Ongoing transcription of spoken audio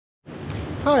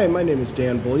Hi, my name is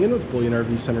Dan Bullyan with Bullyan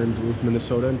RV Center in Duluth,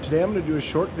 Minnesota, and today I'm going to do a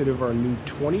short video of our new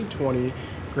 2020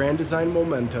 Grand Design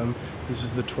Momentum. This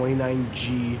is the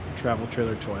 29G travel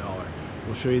trailer toy hauler.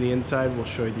 We'll show you the inside, we'll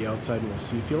show you the outside, and we'll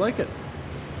see if you like it.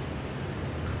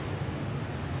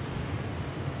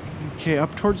 Okay,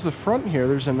 up towards the front here,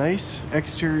 there's a nice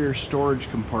exterior storage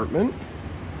compartment.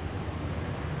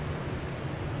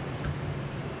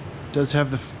 It does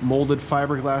have the molded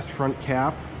fiberglass front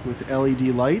cap with LED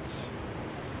lights.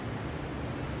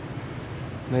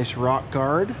 Nice rock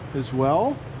guard as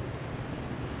well.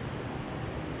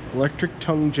 Electric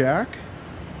tongue jack.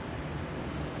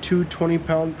 Two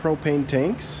 20-pound propane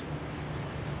tanks.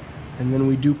 And then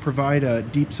we do provide a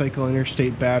deep cycle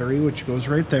interstate battery, which goes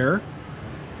right there.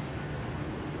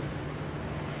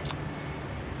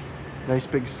 Nice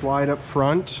big slide up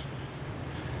front.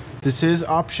 This is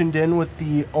optioned in with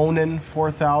the Onan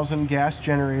 4000 gas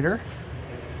generator.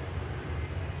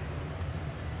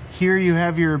 Here you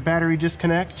have your battery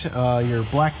disconnect, your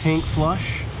black tank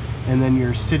flush, and then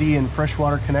your city and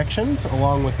freshwater connections,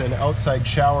 along with an outside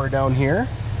shower down here.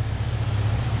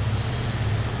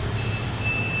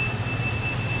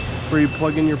 That's where you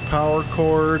plug in your power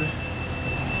cord.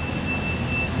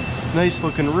 Nice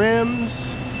looking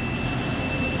rims.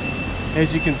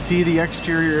 As you can see, the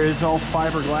exterior is all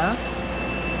fiberglass,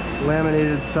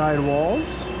 laminated side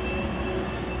walls.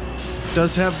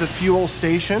 Does have the fuel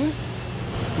station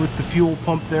with the fuel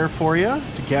pump there for you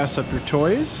to gas up your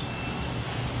toys.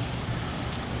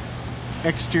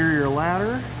 Exterior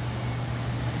ladder.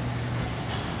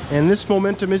 And this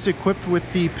Momentum is equipped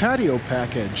with the patio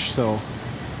package, so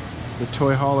the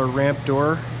toy hauler ramp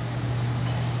door.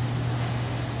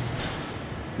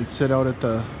 You can sit out at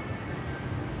the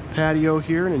patio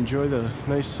here and enjoy the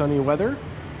nice sunny weather.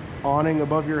 Awning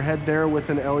above your head there with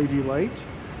an LED light.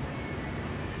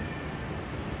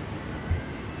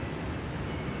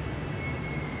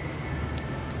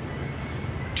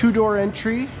 Two-door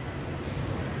entry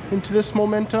into this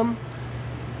Momentum.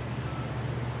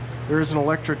 There is an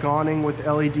electric awning with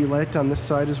LED light on this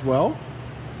side as well.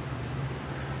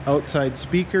 Outside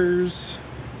speakers.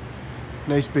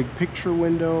 Nice big picture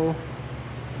window.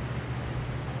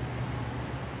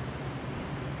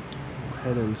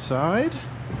 Head inside.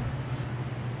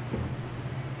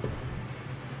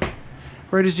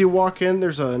 Right as you walk in,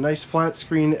 there's a nice flat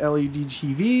screen LED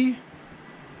TV,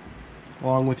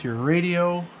 along with your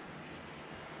radio,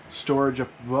 storage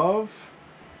up above.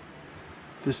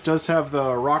 This does have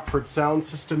the Rockford sound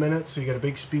system in it, so you got a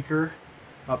big speaker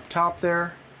up top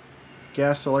there.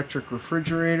 Gas electric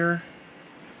refrigerator.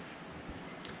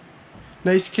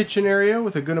 Nice kitchen area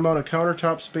with a good amount of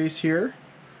countertop space here.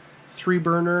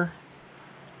 3-burner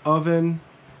oven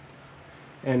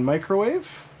and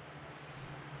microwave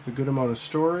with a good amount of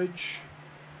storage.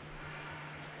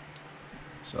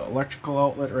 So electrical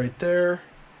outlet right there.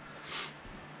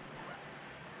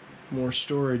 More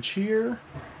storage here.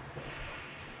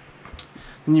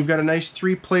 And you've got a nice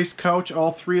 3-place couch.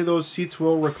 All 3 of those seats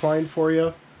will recline for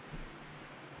you.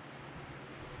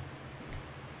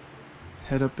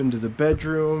 Head up into the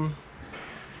bedroom.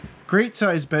 Great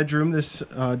size bedroom. This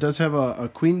does have a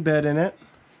queen bed in it,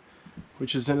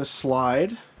 which is in a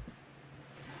slide.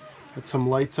 Got some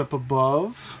lights up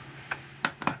above.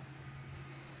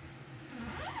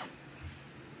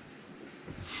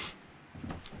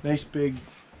 Nice big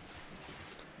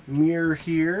mirror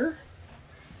here.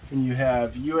 And you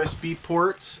have USB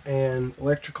ports and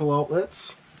electrical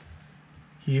outlets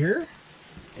here.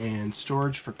 And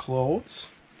storage for clothes.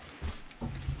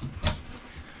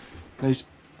 Nice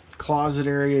closet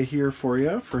area here for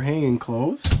you for hanging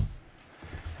clothes. And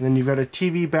then you've got a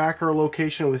TV backer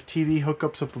location with TV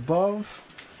hookups up above.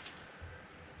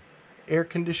 Air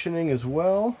conditioning as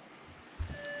well.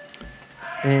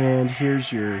 And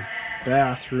here's your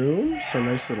bathroom. So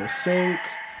nice little sink,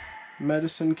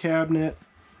 medicine cabinet,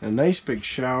 a nice big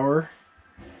shower.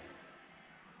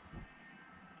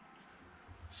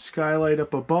 Skylight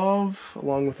up above,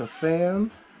 along with a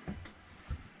fan.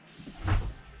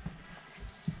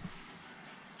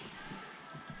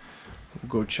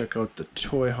 Go check out the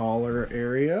toy hauler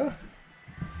area.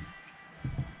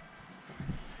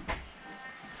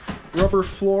 Rubber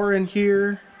floor in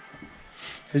here.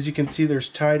 As you can see, there's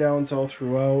tie downs all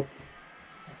throughout.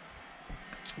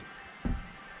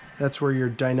 That's where your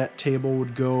dinette table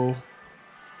would go.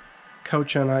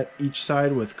 Couch on each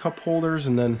side with cup holders,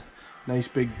 and then nice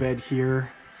big bed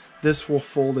here. This will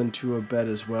fold into a bed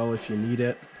as well if you need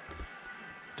it.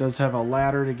 Does have a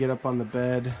ladder to get up on the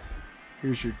bed.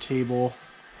 Here's your table.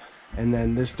 And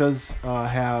then this does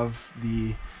have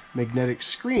the magnetic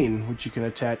screen, which you can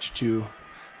attach to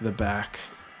the back.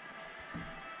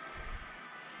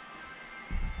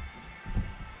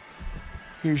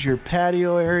 Here's your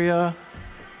patio area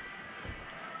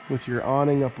with your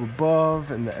awning up above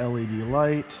and the LED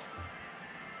light.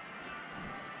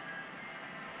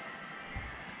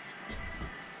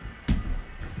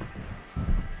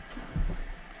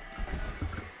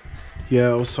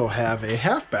 You also have a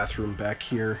half bathroom back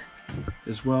here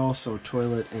as well, so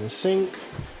toilet and a sink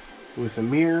with a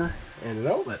mirror and an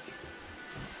outlet.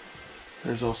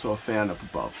 There's also a fan up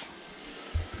above.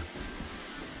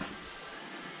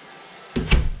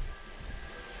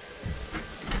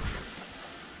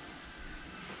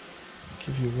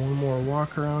 Give you one more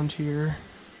walk around here.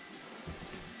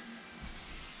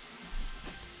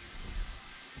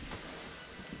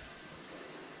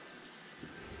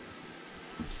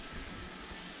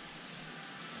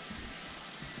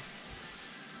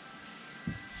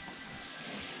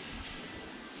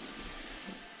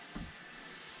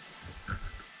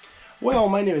 Well,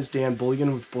 my name is Dan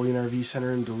Bullyan with Bullyan RV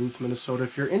Center in Duluth, Minnesota.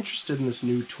 If you're interested in this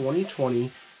new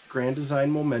 2020 Grand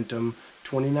Design Momentum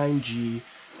 29G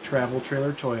travel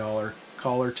trailer toy hauler,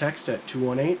 call or text at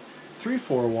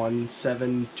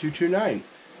 218-341-7229.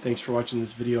 Thanks for watching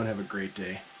this video and have a great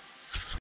day.